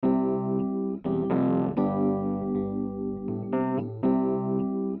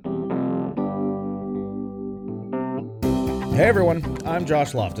Hey everyone, I'm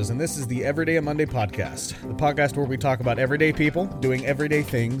Josh Loftus, and this is the Everyday Monday podcast, the podcast where we talk about everyday people doing everyday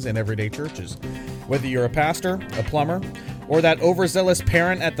things in everyday churches. Whether you're a pastor, a plumber, or that overzealous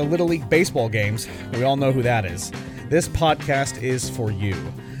parent at the Little League baseball games, we all know who that is. This podcast is for you.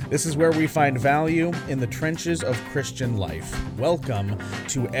 This is where we find value in the trenches of Christian life. Welcome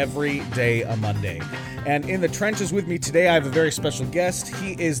to Everyday Monday. And in the trenches with me today, I have a very special guest.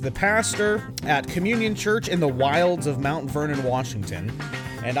 He is the pastor at Communion Church in the wilds of Mount Vernon, Washington.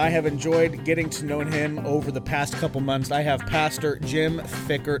 And I have enjoyed getting to know him over the past couple months. I have Pastor Jim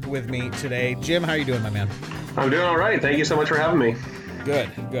Fickert with me today. Jim, how are you doing, my man? I'm doing all right. Thank you so much for having me.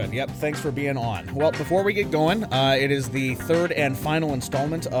 Good. Yep, thanks for being on. Well, before we get going, it is the third and final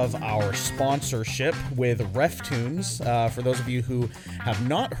installment of our sponsorship with RefTunes. For those of you who have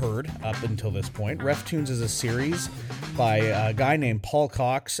not heard up until this point, RefTunes is a series by a guy named Paul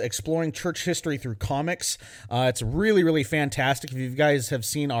Cox exploring church history through comics. It's really, really fantastic. If you guys have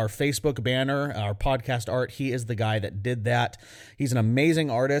seen our Facebook banner, our podcast art, he is the guy that did that. He's an amazing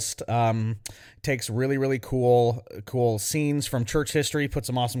artist. Takes really, really cool scenes from church history, put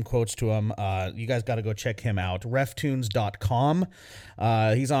some awesome quotes to them. You guys got to go check him out, reftunes.com.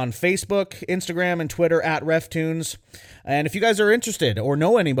 He's on Facebook, Instagram, and Twitter at reftunes. And if you guys are interested or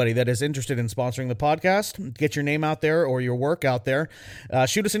know anybody that is interested in sponsoring the podcast, get your name out there or your work out there,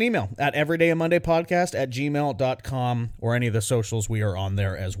 shoot us an email at everydaymondaypodcast@gmail.com or any of the socials. We are on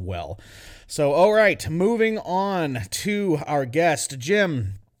there as well. So, all right, moving on to our guest,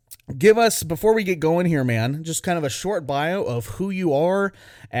 Jim. Give us, before we get going here, man, just kind of a short bio of who you are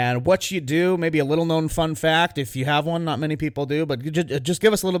and what you do, maybe a little known fun fact, if you have one. Not many people do, but just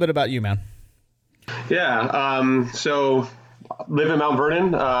give us a little bit about you, man. Yeah, so live in Mount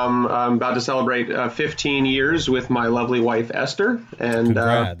Vernon. I'm about to celebrate 15 years with my lovely wife, Esther. And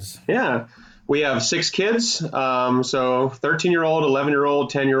congrats. Yeah, we have 6 kids, so 13-year-old,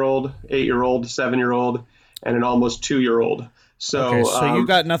 11-year-old, 10-year-old, 8-year-old, 7-year-old, and an almost 2-year-old. So you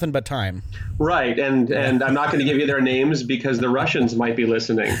got nothing but time. Right, and I'm not going to give you their names because the Russians might be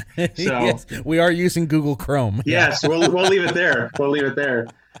listening. So yes, we are using Google Chrome. Yes, we'll leave it there.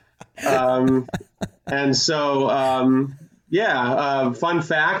 And so, fun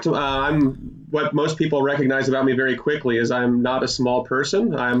fact, what most people recognize about me very quickly is I'm not a small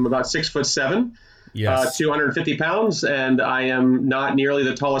person. I'm about 6'7", yes. 250 pounds, and I am not nearly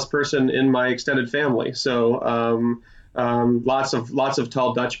the tallest person in my extended family. So, lots of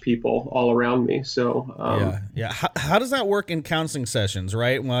tall Dutch people all around me. So, yeah. How does that work in counseling sessions,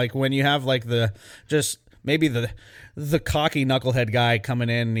 right? Like when you have like the cocky knucklehead guy coming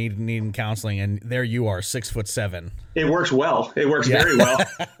in needing counseling, and there you are, 6'7". It works well. It works very well.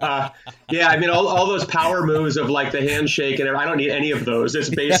 I mean, all those power moves of like the handshake, and I don't need any of those. It's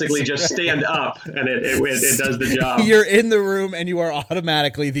basically just stand up, and it does the job. You're in the room, and you are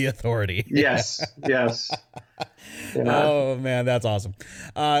automatically the authority. Yes. Yeah. Oh man, that's awesome.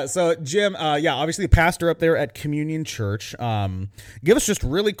 So Jim, obviously pastor up there at Communion Church. Give us just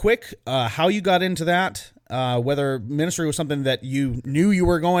really quick how you got into that. Whether ministry was something that you knew you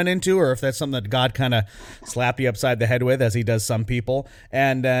were going into, or if that's something that God kind of slapped you upside the head with, as he does some people.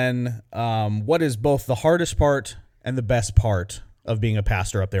 And then what is both the hardest part and the best part of being a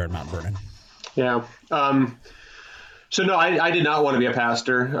pastor up there in Mount Vernon? Yeah. So no, I did not want to be a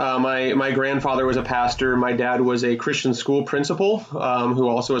pastor. My grandfather was a pastor. My dad was a Christian school principal, who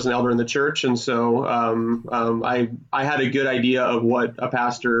also was an elder in the church. And so I had a good idea of what a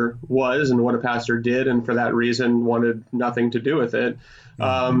pastor was and what a pastor did, and for that reason wanted nothing to do with it.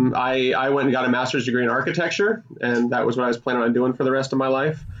 I went and got a master's degree in architecture, and that was what I was planning on doing for the rest of my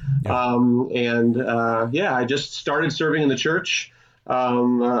life. Yeah. I just started serving in the church.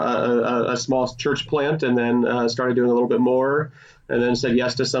 A small church plant, and then started doing a little bit more, and then said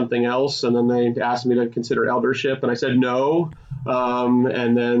yes to something else, and then they asked me to consider eldership, and I said no.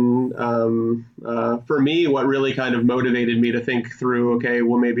 And then for me, what really kind of motivated me to think through, okay,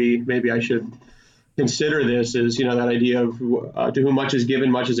 well, maybe I should consider this, is that idea of to whom much is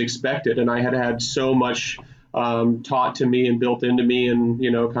given, much is expected, and I had so much taught to me and built into me, and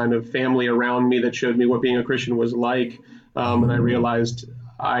kind of family around me that showed me what being a Christian was like. And I realized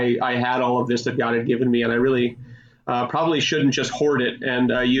I had all of this that God had given me, and I really probably shouldn't just hoard it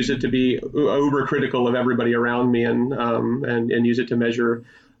and use it to be uber critical of everybody around me, and use it to measure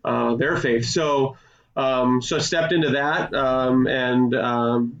their faith. So stepped into that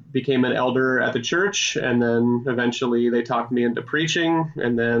and became an elder at the church, and then eventually they talked me into preaching,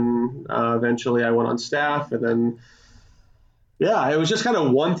 and then eventually I went on staff, and then Yeah, it was just kind of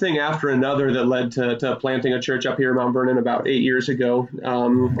one thing after another that led to planting a church up here in Mount Vernon about 8 years ago.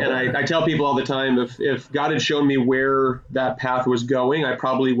 And I tell people all the time, if God had shown me where that path was going, I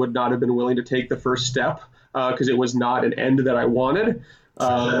probably would not have been willing to take the first step because it was not an end that I wanted.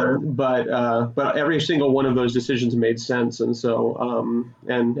 But every single one of those decisions made sense. And so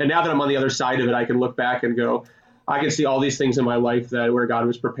and now that I'm on the other side of it, I can look back and go, I can see all these things in my life that where God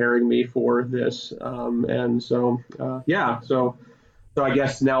was preparing me for this. So I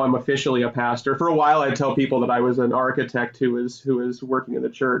guess now I'm officially a pastor. For a while, I'd tell people that I was an architect who was working in the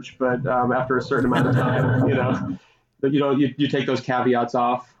church. But after a certain amount of time, you take those caveats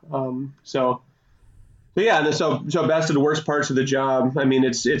off. So best and worst parts of the job. I mean,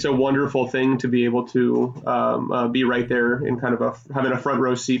 it's a wonderful thing to be able to be right there in kind of having a front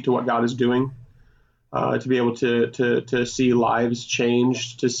row seat to what God is doing. To be able to see lives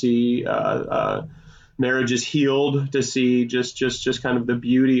changed, to see marriages healed, to see just kind of the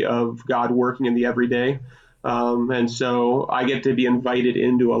beauty of God working in the everyday. And so I get to be invited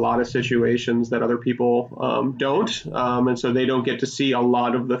into a lot of situations that other people don't. And so they don't get to see a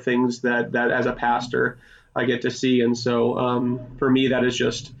lot of the things that as a pastor I get to see. And so for me, that is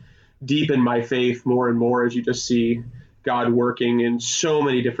just deepen my faith more and more as you just see God working in so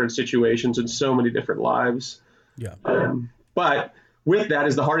many different situations and so many different lives. Yeah. But with that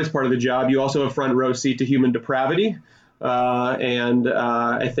is the hardest part of the job. You also have front row seat to human depravity.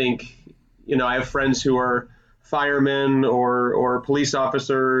 I think, I have friends who are firemen or police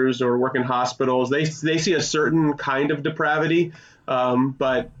officers or work in hospitals. They see a certain kind of depravity.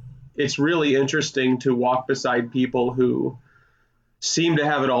 But it's really interesting to walk beside people who seem to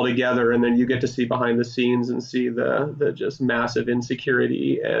have it all together, and then you get to see behind the scenes and see the just massive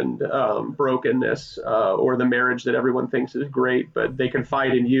insecurity and brokenness, or the marriage that everyone thinks is great, but they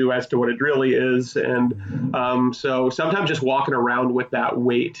confide in you as to what it really is. And so sometimes just walking around with that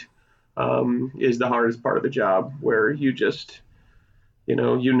weight is the hardest part of the job, where you just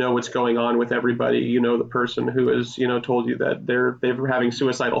what's going on with everybody. The person who has told you that they're having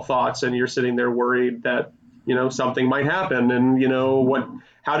suicidal thoughts, and you're sitting there worried that something might happen, and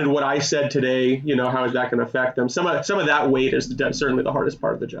how did what I said today, how is that going to affect them? Some of that weight is certainly the hardest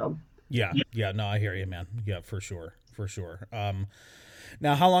part of the job. Yeah. No, I hear you, man. Yeah, for sure.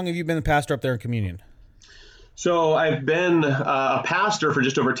 Now, how long have you been the pastor up there in Communion? So I've been a pastor for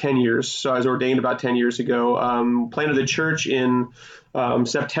just over 10 years. So I was ordained about 10 years ago. Planted the church in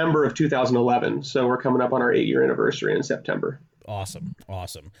September of 2011. So we're coming up on our 8-year anniversary in September. Awesome.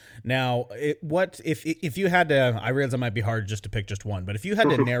 Now, if you had to, I realize it might be hard just to pick just one, but if you had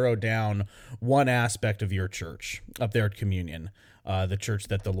to narrow down one aspect of your church up there at Communion, the church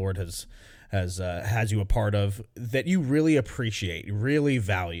that the Lord has you a part of, that you really appreciate, really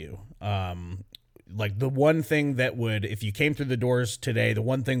value, like the one thing that would, if you came through the doors today, the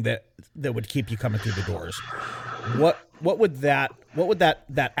one thing that would keep you coming through the doors, what would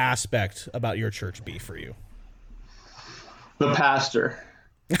that aspect about your church be for you? The pastor.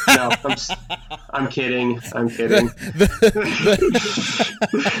 No, I'm kidding.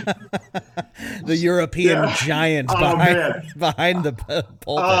 The European giant behind the pulpit.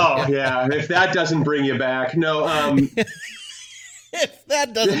 Oh, yeah. If that doesn't bring you back. No. If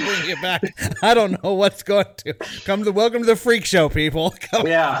that doesn't bring you back, I don't know what's going to. Welcome to the freak show, people.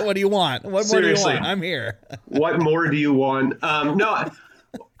 Yeah. What do you want? What more do you want? I'm here. What more do you want? No.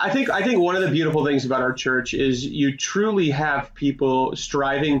 I think one of the beautiful things about our church is you truly have people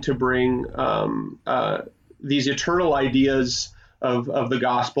striving to bring these eternal ideas of the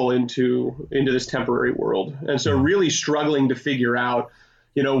gospel into this temporary world, and so really struggling to figure out,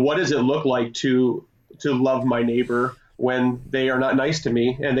 what does it look like to love my neighbor when they are not nice to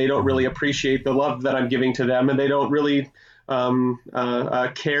me, and they don't really appreciate the love that I'm giving to them, and they don't really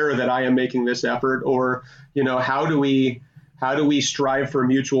care that I am making this effort, or how do we strive for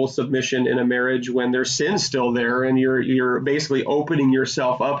mutual submission in a marriage when there's sin still there, and you're basically opening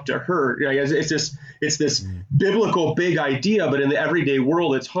yourself up to hurt? It's this biblical big idea, but in the everyday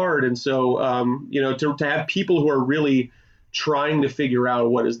world, it's hard. And so, to have people who are really trying to figure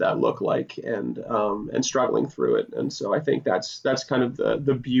out what does that look like, and struggling through it. And so I think that's kind of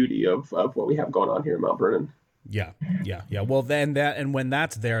the beauty of what we have going on here in Mount Vernon. Yeah. Well, then when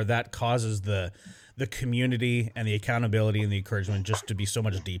that's there, that causes the community and the accountability and the encouragement just to be so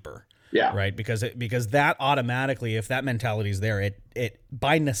much deeper. Yeah. Right. Because that automatically, if that mentality is there, it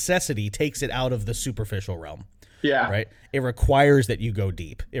by necessity takes it out of the superficial realm. Yeah. Right. It requires that you go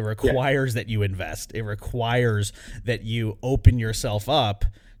deep. It requires that you invest. It requires that you open yourself up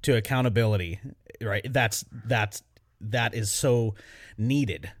to accountability. Right. That's that is so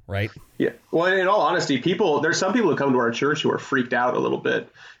needed, right? Yeah. Well, in all honesty, there's some people who come to our church who are freaked out a little bit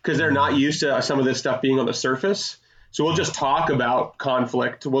because they're not used to some of this stuff being on the surface. So we'll just talk about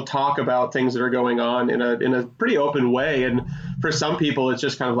conflict. We'll talk about things that are going on in a pretty open way. And for some people, it's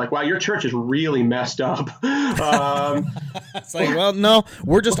just kind of like, wow, your church is really messed up. It's like, well, no,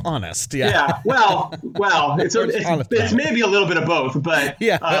 we're just honest. Yeah. Yeah. Well, it's maybe a little bit of both, but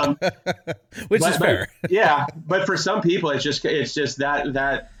yeah, which is fair. Yeah. But for some people, it's just that,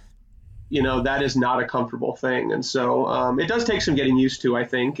 that is not a comfortable thing. And so it does take some getting used to, I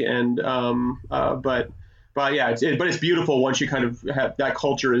think. And But yeah, it's beautiful once you kind of have that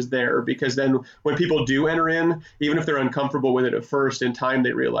culture is there, because then when people do enter in, even if they're uncomfortable with it at first, in time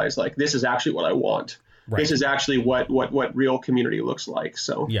they realize like, this is actually what I want. Right. This is actually what real community looks like.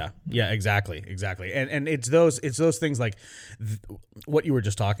 So yeah, exactly. And it's those things like what you were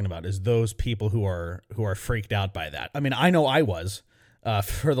just talking about is those people who are freaked out by that. I mean, I know I was.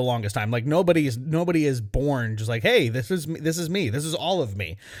 For the longest time, like nobody is born just like, hey, this is me, this is all of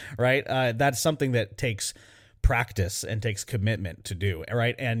me, right? That's something that takes practice and takes commitment to do,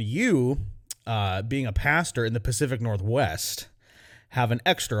 right? And you, being a pastor in the Pacific Northwest, have an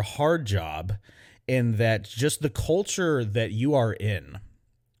extra hard job in that just the culture that you are in,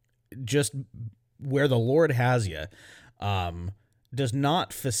 just where the Lord has you, does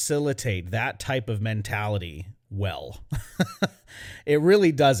not facilitate that type of mentality well. It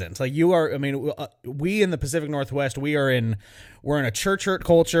really doesn't. Like we in the Pacific Northwest, we're in a church hurt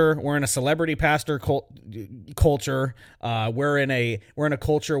culture. We're in a celebrity pastor culture. We're in a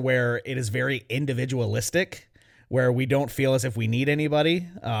culture where it is very individualistic, where we don't feel as if we need anybody.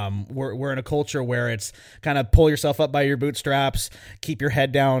 We're in a culture where it's kind of pull yourself up by your bootstraps, keep your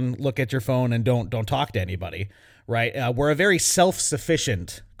head down, look at your phone, and don't talk to anybody. Right? We're a very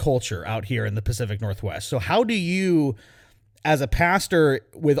self-sufficient culture out here in the Pacific Northwest. So how do you, as a pastor,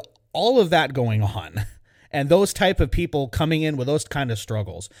 with all of that going on and those type of people coming in with those kind of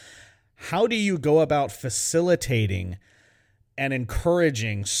struggles, how do you go about facilitating and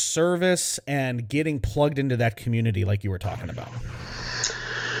encouraging service and getting plugged into that community like you were talking about?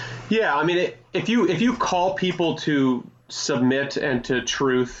 Yeah, I mean, if you call people to submit and to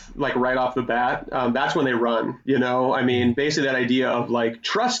truth, like right off the bat, that's when they run, I mean, basically that idea of like,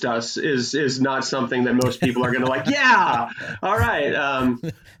 trust us is not something that most people are going to like, yeah, all right.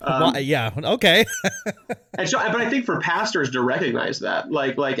 Yeah. Okay. And so, but I think for pastors to recognize that,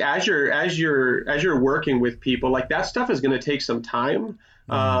 like as you're working with people, like that stuff is going to take some time.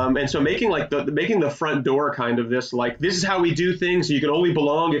 And so making the front door kind of this is how we do things. You can only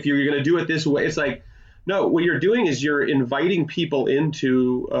belong if you're going to do it this way. It's like, no, what you're doing is you're inviting people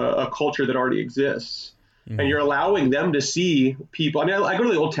into a culture that already exists. And you're allowing them to see people. I mean, I go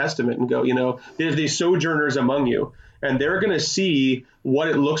to the Old Testament and go, there's these sojourners among you, and they're going to see what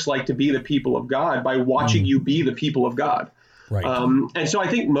it looks like to be the people of God by watching you be the people of God. Right. And so I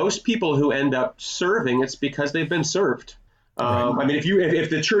think most people who end up serving, it's because they've been served. Right. I mean, if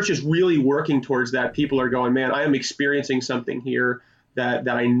the church is really working towards that, people are going, man, I am experiencing something here that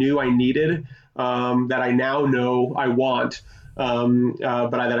I knew I needed, that I now know I want,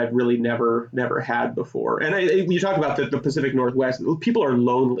 but that I've really never had before. And you talk about the Pacific Northwest, people are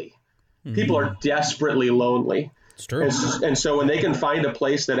lonely. Mm-hmm. People are desperately lonely. It's true. And so when they can find a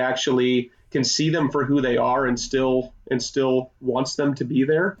place that actually can see them for who they are and still wants them to be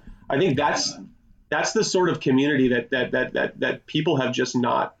there, I think that's the sort of community that people have just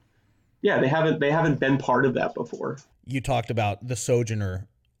not. Yeah, they haven't been part of that before. You talked about the sojourner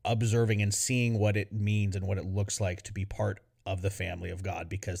observing and seeing what it means and what it looks like to be part of the family of God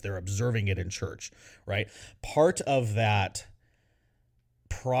because they're observing it in church, right? Part of that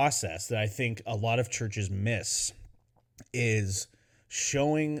process that I think a lot of churches miss is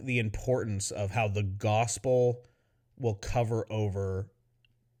showing the importance of how the gospel will cover over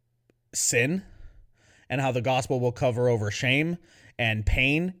sin and how the gospel will cover over shame and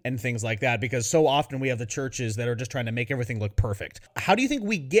pain and things like that, because so often we have the churches that are just trying to make everything look perfect. How do you think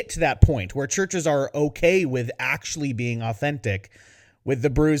we get to that point where churches are okay with actually being authentic with the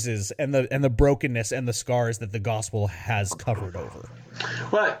bruises and the brokenness and the scars that the gospel has covered over?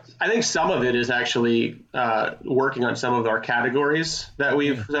 Well, I think some of it is actually working on some of our categories that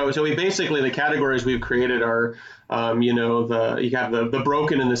we've so we basically, the categories we've created are you have the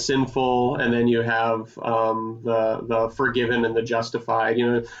broken and the sinful, and then you have the forgiven and the justified.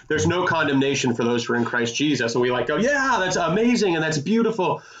 There's no condemnation for those who are in Christ Jesus. So we go, yeah, that's amazing and that's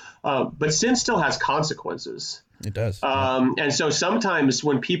beautiful. But sin still has consequences. It does. And so sometimes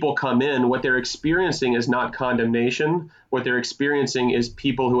when people come in, what they're experiencing is not condemnation. What they're experiencing is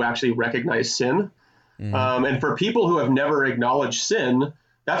people who actually recognize sin. And for people who have never acknowledged sin,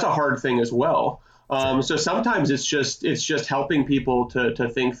 that's a hard thing as well. So sometimes it's just helping people to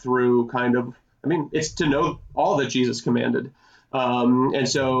think through kind of, it's to know all that Jesus commanded. And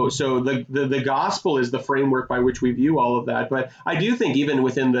so the gospel is the framework by which we view all of that. But I do think even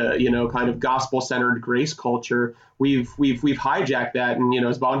within the, kind of gospel-centered grace culture, we've hijacked that. And,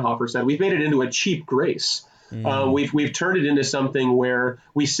 as Bonhoeffer said, we've made it into a cheap grace. We've turned it into something where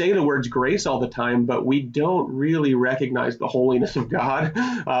we say the words grace all the time, but we don't really recognize the holiness of God.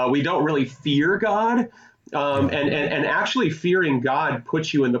 We don't really fear God. And actually fearing God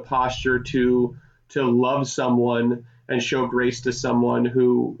puts you in the posture to love someone and show grace to someone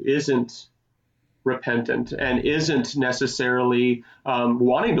who isn't repentant and isn't necessarily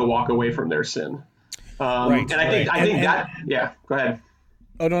wanting to walk away from their sin. And I think that, go ahead.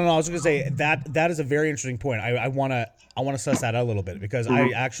 Oh, no, I was going to say that is a very interesting point. I want to suss that out a little bit because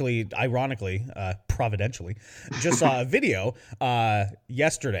I actually, ironically, providentially, just saw a video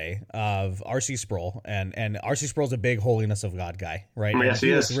yesterday of R.C. Sproul, and R.C. Sproul's a big holiness of God guy, right? Yes, he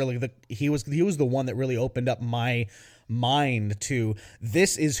is. He was the one that really opened up my mind to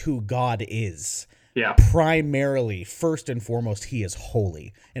this is who God is. Yeah. Primarily, first and foremost, he is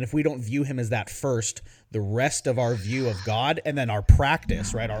holy. And if we don't view him as that first, the rest of our view of God and then our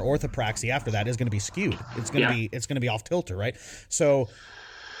practice, right, our orthopraxy after that is going to be skewed. It's going to be off kilter, right? So,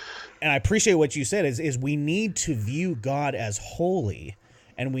 and I appreciate what you said is we need to view God as holy,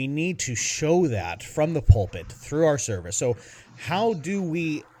 and we need to show that from the pulpit through our service. So, how do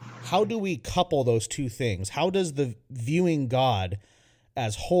we couple those two things? How does the viewing God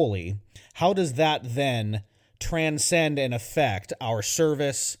as holy, how does that then transcend and affect our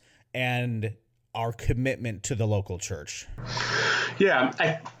service and our commitment to the local church? Yeah,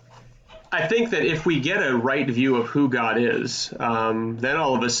 I think that if we get a right view of who God is, then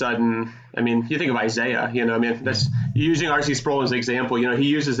all of a sudden, you think of Isaiah, that's using R.C. Sproul as an example, he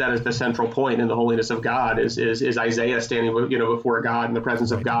uses that as the central point in the holiness of God is Isaiah standing, before God in the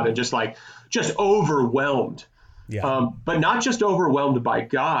presence of God and just overwhelmed. Yeah. But not just overwhelmed by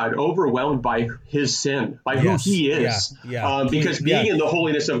God, overwhelmed by his sin, by who he is. Because being in the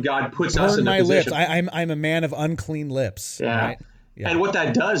holiness of God puts us in the position. Lips. I'm a man of unclean lips. Yeah. Right? Yeah. And what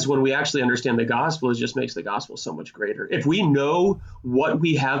that does when we actually understand the gospel is just makes the gospel so much greater. If we know what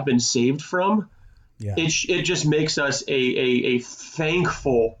we have been saved from, it just makes us a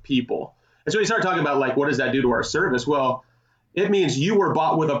thankful people. And so we start talking about what does that do to our service? Well, it means you were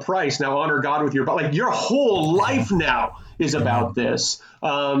bought with a price. Now honor God with your body. Your whole life now is about this.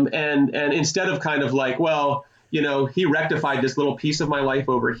 And instead of kind of he rectified this little piece of my life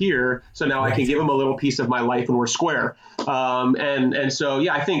over here, so now I can give him a little piece of my life and we're square. And so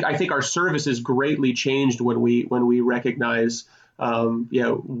I think our service is greatly changed when we recognize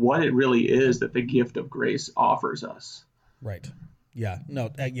what it really is that the gift of grace offers us. Right. Yeah.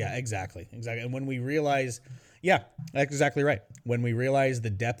 No. Exactly. And when we realize. Yeah, that's exactly right. When we realize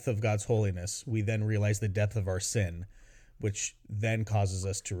the depth of God's holiness, we then realize the depth of our sin, which then causes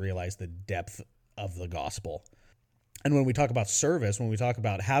us to realize the depth of the gospel. And when we talk about service, when we talk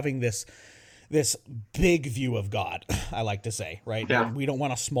about having this big view of God, I like to say, right? Yeah. We don't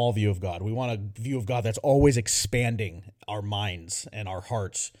want a small view of God. We want a view of God that's always expanding our minds and our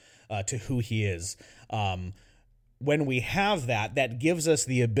hearts to who he is. When we have that gives us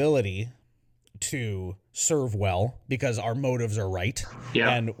the ability to serve well because our motives are right.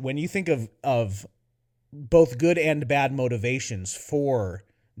 Yeah. And when you think of both good and bad motivations for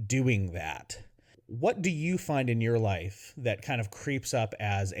doing that, what do you find in your life that kind of creeps up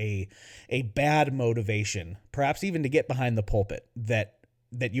as a bad motivation, perhaps even to get behind the pulpit, that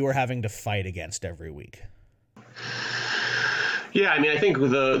you are having to fight against every week? Yeah, I think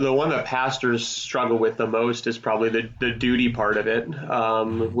the one that pastors struggle with the most is probably the duty part of it,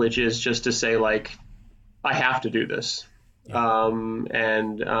 which is just to say I have to do this, and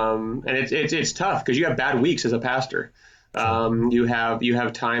it's tough because you have bad weeks as a pastor. You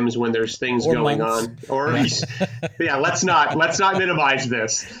have times when there's things going months. on, or let's not minimize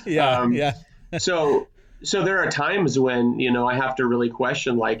this. So there are times when, I have to really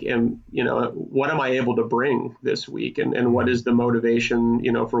question, what am I able to bring this week? And what is the motivation,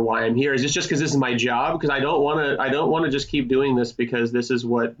 for why I'm here? Is it just because this is my job? Because I don't want to just keep doing this because this is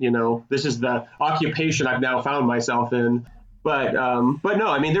what, this is the occupation I've now found myself in. But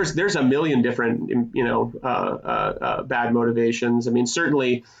no, there's a million different, bad motivations.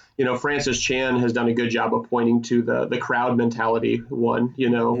 Certainly, Francis Chan has done a good job of pointing to the crowd mentality one,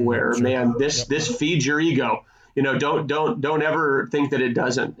 where, this feeds your ego. don't ever think that it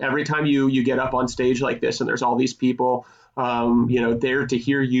doesn't. Every time you get up on stage like this and there's all these people, there to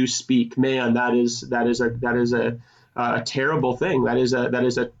hear you speak, man, that is a terrible thing. That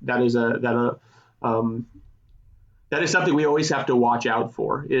is something we always have to watch out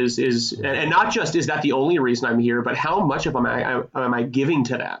for. And not just is that the only reason I'm here, but how much of am I giving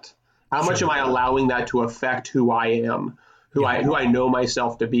to that? How much am I allowing that to affect who I am, who I know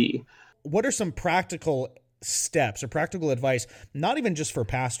myself to be? What are some practical steps or practical advice, not even just for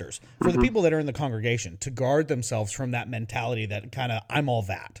pastors, for the people that are in the congregation, to guard themselves from that mentality that kind of, I'm all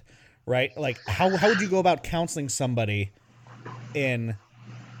that, right? Like how would you go about counseling somebody in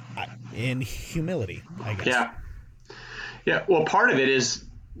humility, I guess? Yeah. Well, part of it is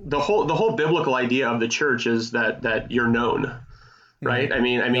the whole biblical idea of the church is that you're known, right?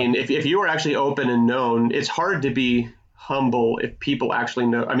 Mm-hmm. I mean, if you are actually open and known, it's hard to be humble if people actually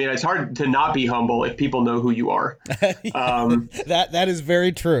know. I mean, it's hard to not be humble if people know who you are. That is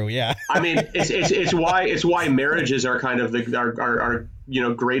very true. Yeah. I mean, it's why marriages are kind of our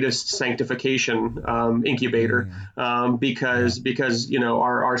greatest sanctification incubator, because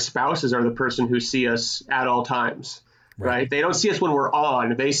our spouses are the person who see us at all times. Right. They don't see us when we're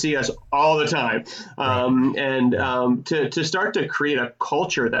on. They see us all the time. To start to create a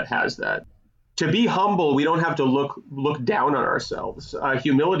culture that has that. To be humble, we don't have to look down on ourselves.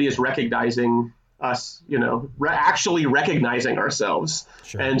 Humility is recognizing us, actually recognizing ourselves.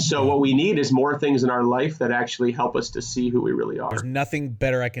 Sure. And so what we need is more things in our life that actually help us to see who we really are. There's nothing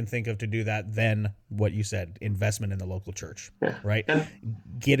better I can think of to do that than what you said, investment in the local church, right? And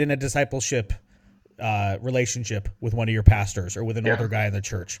get in a discipleship relationship with one of your pastors or with an older guy in the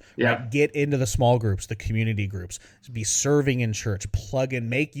church. Right? Get into the small groups, the community groups, be serving in church, plug in,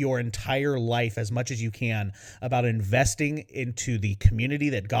 make your entire life as much as you can about investing into the community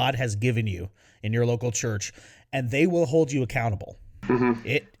that God has given you in your local church, and they will hold you accountable.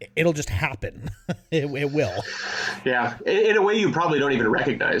 Mm-hmm. It'll just happen. It will. Yeah. In a way you probably don't even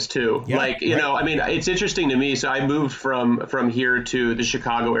recognize too. Yeah, like, I mean, it's interesting to me. So I moved from here to the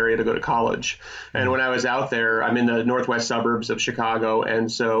Chicago area to go to college. And when I was out there, I'm in the northwest suburbs of Chicago.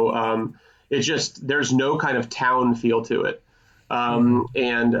 And so it's just, there's no kind of town feel to it.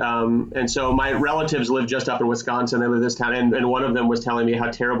 And so my relatives live just up in Wisconsin. They live in this town, and one of them was telling me how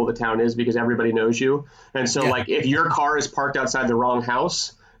terrible the town is because everybody knows you. And so like if your car is parked outside the wrong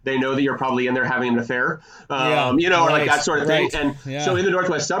house, they know that you're probably in there having an affair, or like that sort of thing. And so in the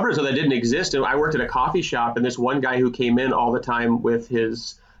northwest suburbs, that didn't exist. And I worked at a coffee shop, and this one guy who came in all the time with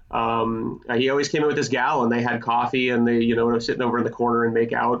his he always came in with this gal, and they had coffee, and they, sitting over in the corner and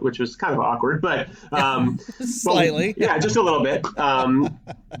make out, which was kind of awkward, but slightly, just a little bit.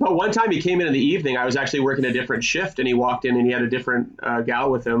 But one time he came in the evening. I was actually working a different shift, and he walked in, and he had a different gal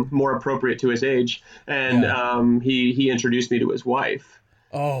with him, more appropriate to his age, and he introduced me to his wife.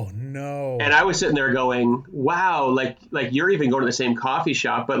 Oh no! And I was sitting there going, "Wow, like you're even going to the same coffee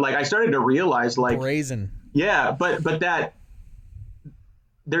shop." But like I started to realize, like, brazen. Yeah, but that.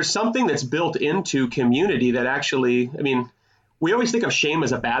 There's something that's built into community that actually, I mean, we always think of shame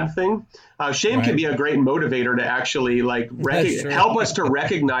as a bad thing. Shame can be a great motivator to actually help us to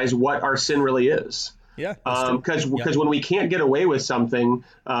recognize what our sin really is. Yeah. Because when we can't get away with something,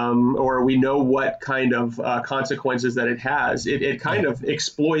 or we know what kind of consequences that it has, it kind of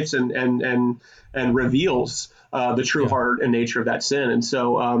exploits and reveals the true heart and nature of that sin. And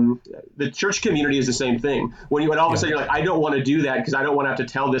so the church community is the same thing. When all of a sudden you're like, I don't want to do that because I don't want to have to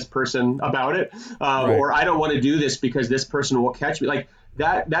tell this person about it, or I don't want to do this because this person will catch me. Like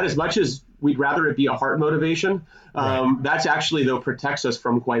that as much as we'd rather it be a heart motivation, that's actually, though, protects us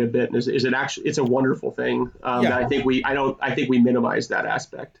from quite a bit. And it's a wonderful thing that I think we minimize that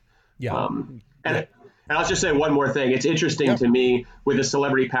aspect. Yeah. And I'll just say one more thing. It's interesting to me with the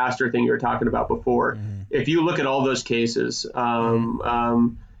celebrity pastor thing you were talking about before. Mm-hmm. If you look at all those cases,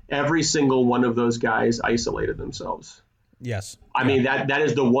 every single one of those guys isolated themselves. Yes. I mean, that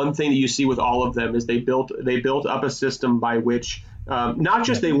is the one thing that you see with all of them is they built up a system by which not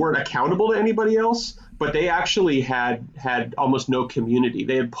just they weren't accountable to anybody else, but they actually had almost no community.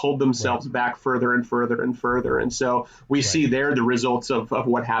 They had pulled themselves back further and further and further. And so we see there the results of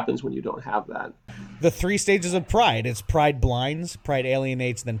what happens when you don't have that. The 3 stages of pride. It's pride blinds, pride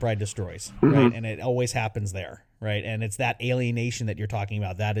alienates, then pride destroys. Mm-hmm. Right. And it always happens there. Right. And it's that alienation that you're talking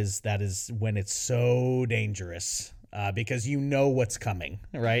about. That is when it's so dangerous. Because you know what's coming,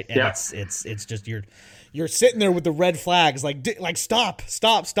 right? And it's just you're sitting there with the red flags, like stop,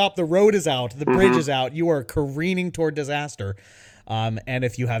 the road is out, the bridge is out, you are careening toward disaster, and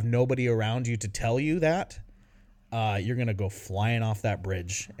if you have nobody around you to tell you that, you're gonna go flying off that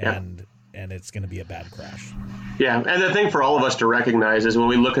bridge, and and it's going to be a bad crash. Yeah, and the thing for all of us to recognize is when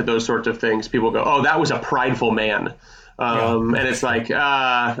we look at those sorts of things, people go, "Oh, that was a prideful man," and it's like,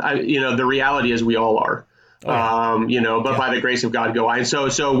 the reality is we all are. But by the grace of God go I. And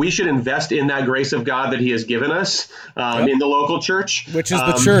so we should invest in that grace of God that he has given us in the local church. Which is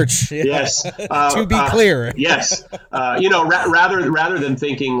the church. Yeah. Yes. To be clear. Yes. Rather than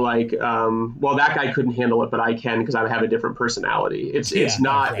thinking like, that guy couldn't handle it, but I can because I have a different personality. That's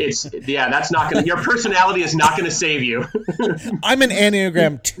not going to, your personality is not going to save you. I'm an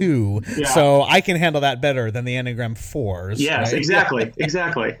Enneagram 2, so I can handle that better than the Enneagram 4s. Yes, right?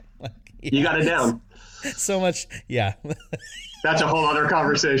 Exactly. You got it down. So much, yeah. That's a whole other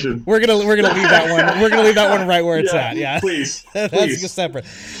conversation. We're gonna leave that one. We're gonna leave that one right where it's at. Yeah, please. That's separate.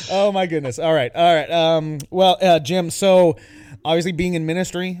 Oh my goodness. All right. Jim. So obviously, being in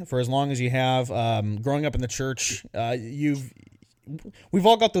ministry for as long as you have, growing up in the church, we've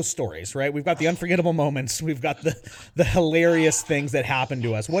all got those stories, right? We've got the unforgettable moments. We've got the hilarious things that happen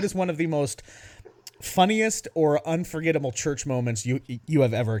to us. What is one of the most funniest or unforgettable church moments you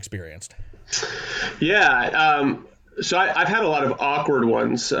have ever experienced? Yeah. So I've had a lot of awkward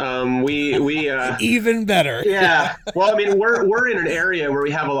ones. Even better. Yeah. Well, I mean, we're in an area where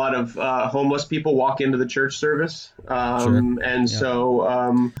we have a lot of homeless people walk into the church service. So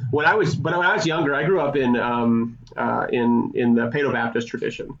when I was younger, I grew up in the Paedo Baptist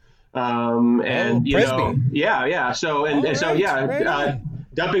tradition.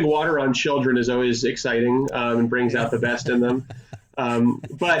 Dumping water on children is always exciting and brings out the best in them.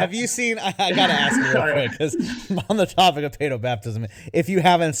 But have you seen? I gotta ask you real quick because on the topic of Paedo baptism, if you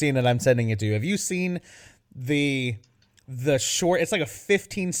haven't seen it, I'm sending it to you. Have you seen the short? It's like a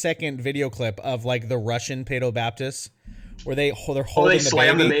 15-second video clip of like the Russian Paedo Baptists where they're holding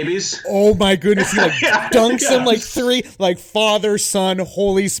slam the babies. Oh my goodness! He dunks them like three, like Father, Son,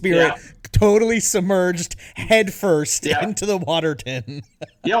 Holy Spirit. Yeah. Totally submerged head first into the water tin.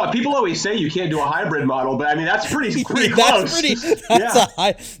 Well, people always say you can't do a hybrid model, but I mean that's pretty close.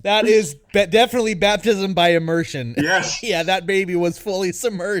 That is definitely baptism by immersion. Yes. Yeah, that baby was fully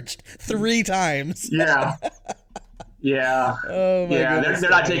submerged 3 times. Yeah. Yeah. Oh my goodness. They're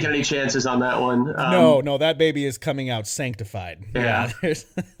not taking any chances on that one. No, that baby is coming out sanctified. Yeah.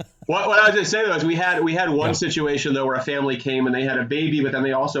 What I was going to say though is we had one situation though where a family came and they had a baby, but then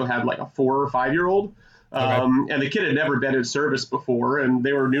they also had like a 4 or 5 year old. And the kid had never been in service before, and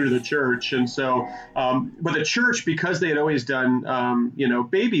they were new to the church, and so, but the church, because they had always done,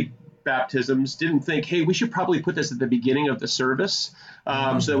 baby baptisms, didn't think, hey, we should probably put this at the beginning of the service,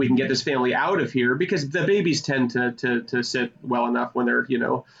 so that we can get this family out of here, because the babies tend to sit well enough when they're,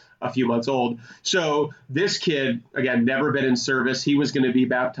 a few months old. So this kid, again, never been in service. He was going to be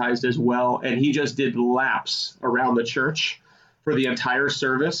baptized as well, and he just did laps around the church for the entire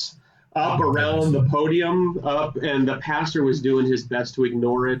service. Up around the podium, and the pastor was doing his best to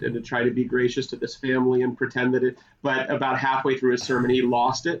ignore it and to try to be gracious to this family and pretend that but about halfway through his sermon, he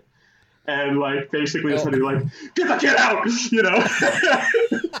lost it. And basically somebody get the kid out,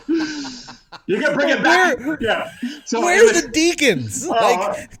 You can bring it back. Yeah. So where's the deacons?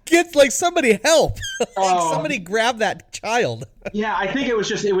 Get somebody help. Somebody grab that child. Yeah, I think it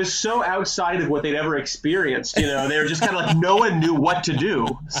was so outside of what they'd ever experienced. They were just kind of no one knew what to do.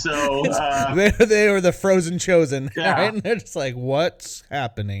 So they were the frozen chosen, right? And they're just like, what's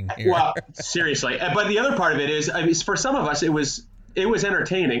happening here? Well, seriously. But the other part of it is, for some of us, it was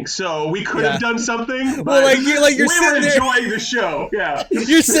entertaining, so we could have done something. But you're were enjoying the show. Yeah,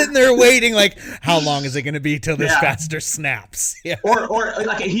 you're sitting there waiting, how long is it going to be till this pastor snaps? Yeah, or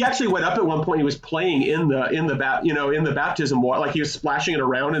he actually went up at one point. He was playing in the baptism water, he was splashing it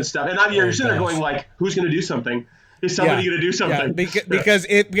around and stuff. And you're sitting there going, who's going to do something? Is somebody going to do something? Yeah, because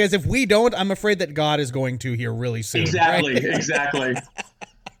if we don't, I'm afraid that God is going to here really soon. Exactly. Right? Exactly.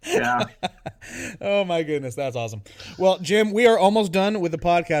 Yeah. Oh my goodness, that's awesome. Well, Jim, we are almost done with the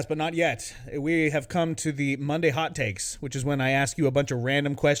podcast, but not yet. We have come to the Monday hot takes, which is when I ask you a bunch of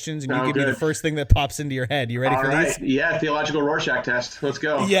random questions and you give me the first thing that pops into your head. You ready for these? Yeah, theological Rorschach test. Let's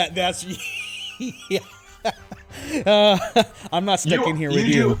go. Yeah, that's I'm not stuck in here with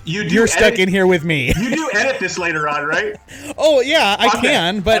you. You're stuck in here with me. You do edit this later on, right? Oh yeah, I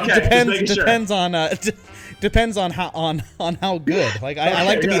can, but depends on how good. I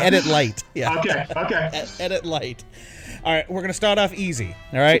like to be edit light. Yeah. Okay. Edit light. All right, we're gonna start off easy.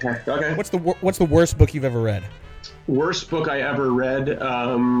 All right. Okay. What's the worst book you've ever read? Worst book I ever read.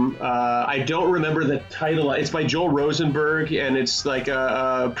 I don't remember the title. It's by Joel Rosenberg, and it's like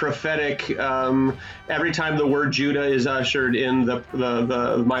a prophetic. Every time the word Judah is ushered in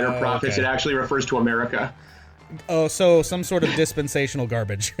the minor prophets, it actually refers to America. Oh, so some sort of dispensational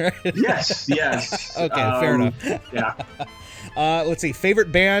garbage. Right? Yes. Okay, fair enough. Yeah. Let's see.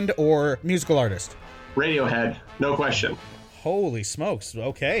 Favorite band or musical artist? Radiohead, no question. Holy smokes.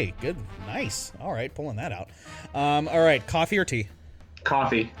 Okay, good. Nice. All right, pulling that out. All right, coffee or tea?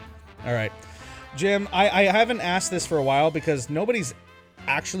 Coffee. All right. Jim, I haven't asked this for a while because nobody's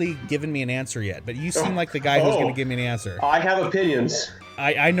actually given me an answer yet, but you seem like the guy who's going to give me an answer. I have opinions.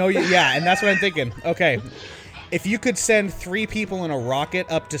 I know you, yeah, and that's what I'm thinking. Okay, if you could send 3 people in a rocket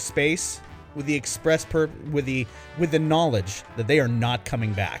up to space with the with the knowledge that they are not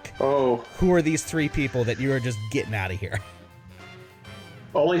coming back, who are these 3 people that you are just getting out of here?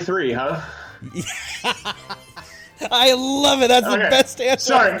 Only 3, huh? I love it. That's the best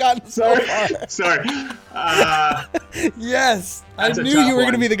answer I've gotten so far. Sorry. Yes, I knew you were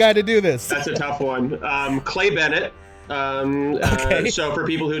going to be the guy to do this. That's a tough one. Clay Bennett. So for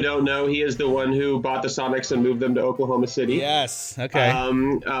people who don't know, he is the one who bought the Sonics and moved them to Oklahoma City. Yes. Okay.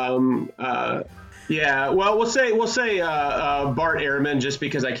 Yeah. Well, we'll say Bart Ehrman, just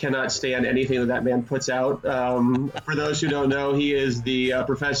because I cannot stand anything that man puts out. For those who don't know, he is the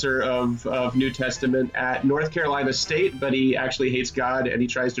professor of New Testament at North Carolina State, but he actually hates God and he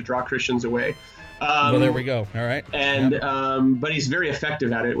tries to draw Christians away. Well, there we go. All right. And but he's very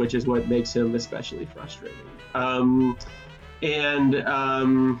effective at it, which is what makes him especially frustrating.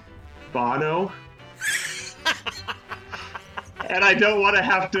 Bono. And I don't want to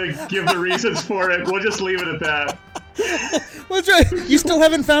have to give the reasons for it. We'll just leave it at that. What's right? You still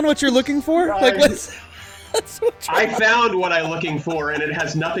haven't found what you're looking for? I found what I'm looking for, and it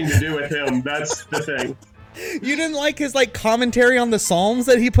has nothing to do with him. That's the thing. You didn't like his commentary on the Psalms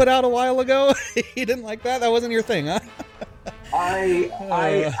that he put out a while ago? You didn't like that? That wasn't your thing, huh?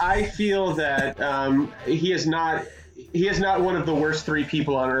 I feel that he is not one of the worst 3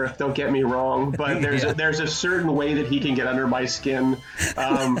 people on earth. Don't get me wrong, but there's a certain way that he can get under my skin,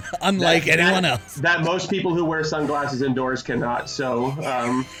 unlike anyone else. That most people who wear sunglasses indoors cannot. So.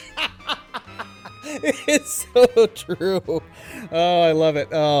 It's so true. Oh, I love it.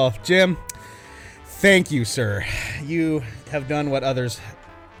 Oh, Jim, thank you, sir. You have done what others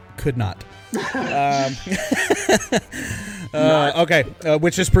could not. Okay,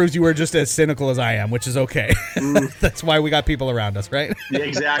 which just proves you were just as cynical as I am, which is okay. That's why we got people around us, right?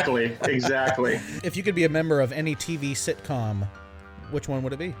 Exactly. If you could be a member of any TV sitcom, which one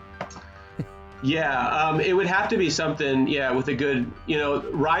would it be? It would have to be something, with a good,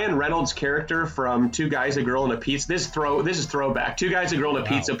 Ryan Reynolds' character from Two Guys, a Girl, and a Pizza. This is throwback. Two Guys, a Girl, and a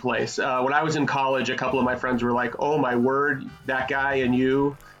Pizza Place. When I was in college, a couple of my friends were like, "Oh my word, that guy and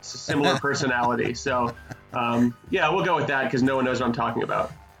you, similar personality." So, we'll go with that because no one knows what I'm talking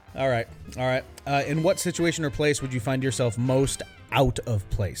about. All right. In what situation or place would you find yourself most out of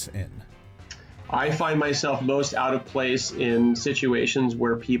place in? I find myself most out of place in situations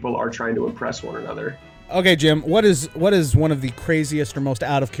where people are trying to impress one another. Okay, Jim, what is one of the craziest or most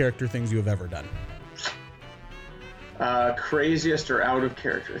out of character things you have ever done? Craziest or out of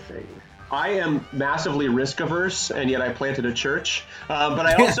character thing? I am massively risk averse, and yet I planted a church. But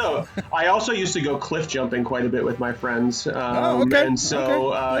I also used to go cliff jumping quite a bit with my friends. And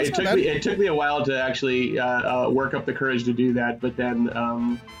so it took me a while to actually work up the courage to do that. But then,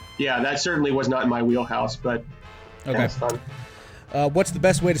 that certainly was not in my wheelhouse. But okay, it's fun. What's the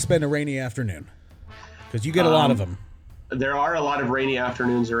best way to spend a rainy afternoon? Because you get a lot of them. There are a lot of rainy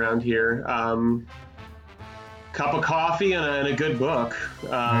afternoons around here. Cup of coffee and a good book.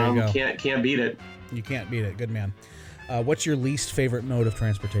 There you go. Can't beat it. You can't beat it. Good man. What's your least favorite mode of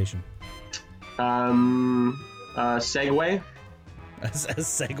transportation? Segway. A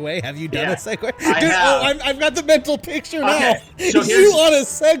Segway? Have you done a Segway? I have. I've got the mental picture now. Okay, so you on a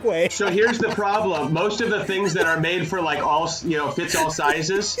Segway. So here's the problem. Most of the things that are made for fits all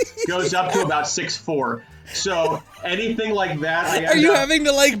sizes goes up to about 6'4". So anything like that, are you having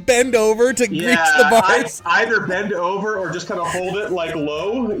to bend over to reach the bars? I either bend over or just kind of hold it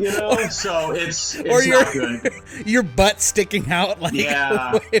low, So it's or not good. Your butt sticking out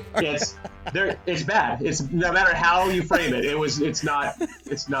it's bad. It's no matter how you frame it. It's not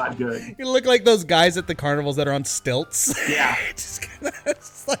good. You look like those guys at the carnivals that are on stilts. Yeah. just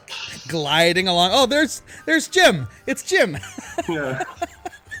gliding along. Oh, there's Jim. It's Jim. Yeah.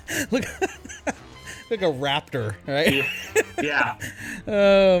 Look. Like a raptor, right? Yeah.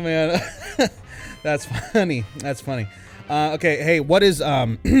 Oh man, that's funny. Okay, hey, what is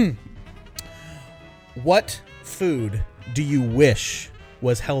what food do you wish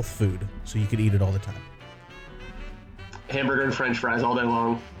was health food so you could eat it all the time? Hamburger and French fries all day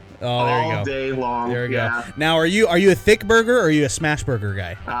long. Oh, there you go. All day long. There you yeah. go. Now, are you a thick burger or are you a smash burger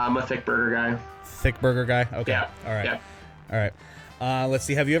guy? I'm a thick burger guy. Thick burger guy? Okay. Yeah. All right. Yeah. All right. Let's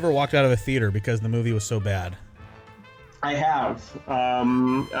see. Have you ever walked out of a theater because the movie was so bad? I have.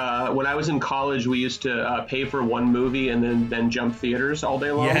 When I was in college, we used to pay for one movie and then jump theaters all day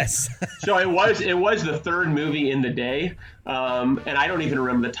long. Yes. So it was the third movie in the day, and I don't even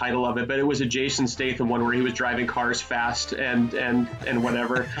remember the title of it, but it was a Jason Statham one where he was driving cars fast and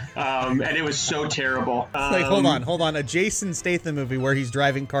whatever, and it was so terrible. Like, hold on, a Jason Statham movie where he's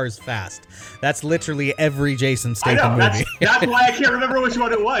driving cars fast. That's literally every Jason Statham movie. That's why I can't remember which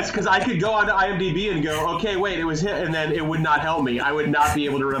one it was, because I could go on to IMDb and go, okay, wait, it was him, and then it would not help me. I would not be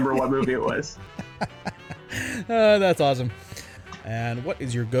able to remember what movie it was. That's awesome. And what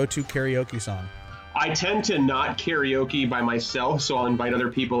is your go-to karaoke song? I tend to not karaoke by myself, so I'll invite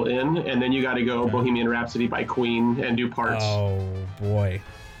other people in, and then you got to go Bohemian Rhapsody by Queen and do parts. Oh boy.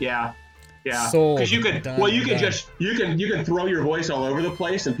 Yeah. Because you can throw your voice all over the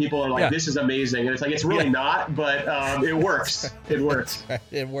place, and people are like, "This is amazing," and it's like it's really not, but it works. It works.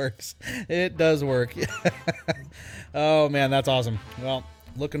 It works. It does work. Oh man, that's awesome. Well,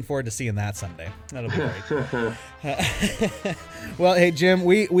 looking forward to seeing that someday. That'll be great. Well, hey Jim,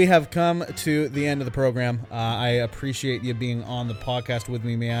 we have come to the end of the program. I appreciate you being on the podcast with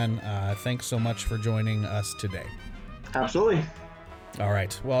me, man. Thanks so much for joining us today. Absolutely. All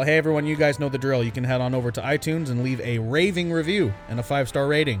right. Well, hey, everyone, you guys know the drill. You can head on over to iTunes and leave a raving review and a 5-star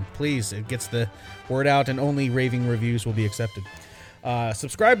rating. Please, it gets the word out, and only raving reviews will be accepted.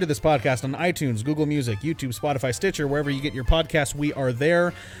 Subscribe to this podcast on iTunes, Google Music, YouTube, Spotify, Stitcher, wherever you get your podcasts. We are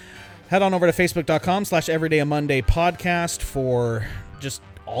there. Head on over to facebook.com/everydayamondaypodcast for just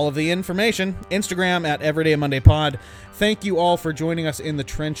all of the information. Instagram at everydayamondaypod. Thank you all for joining us in the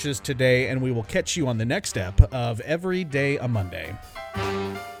trenches today, and we will catch you on the next step of Every Day a Monday.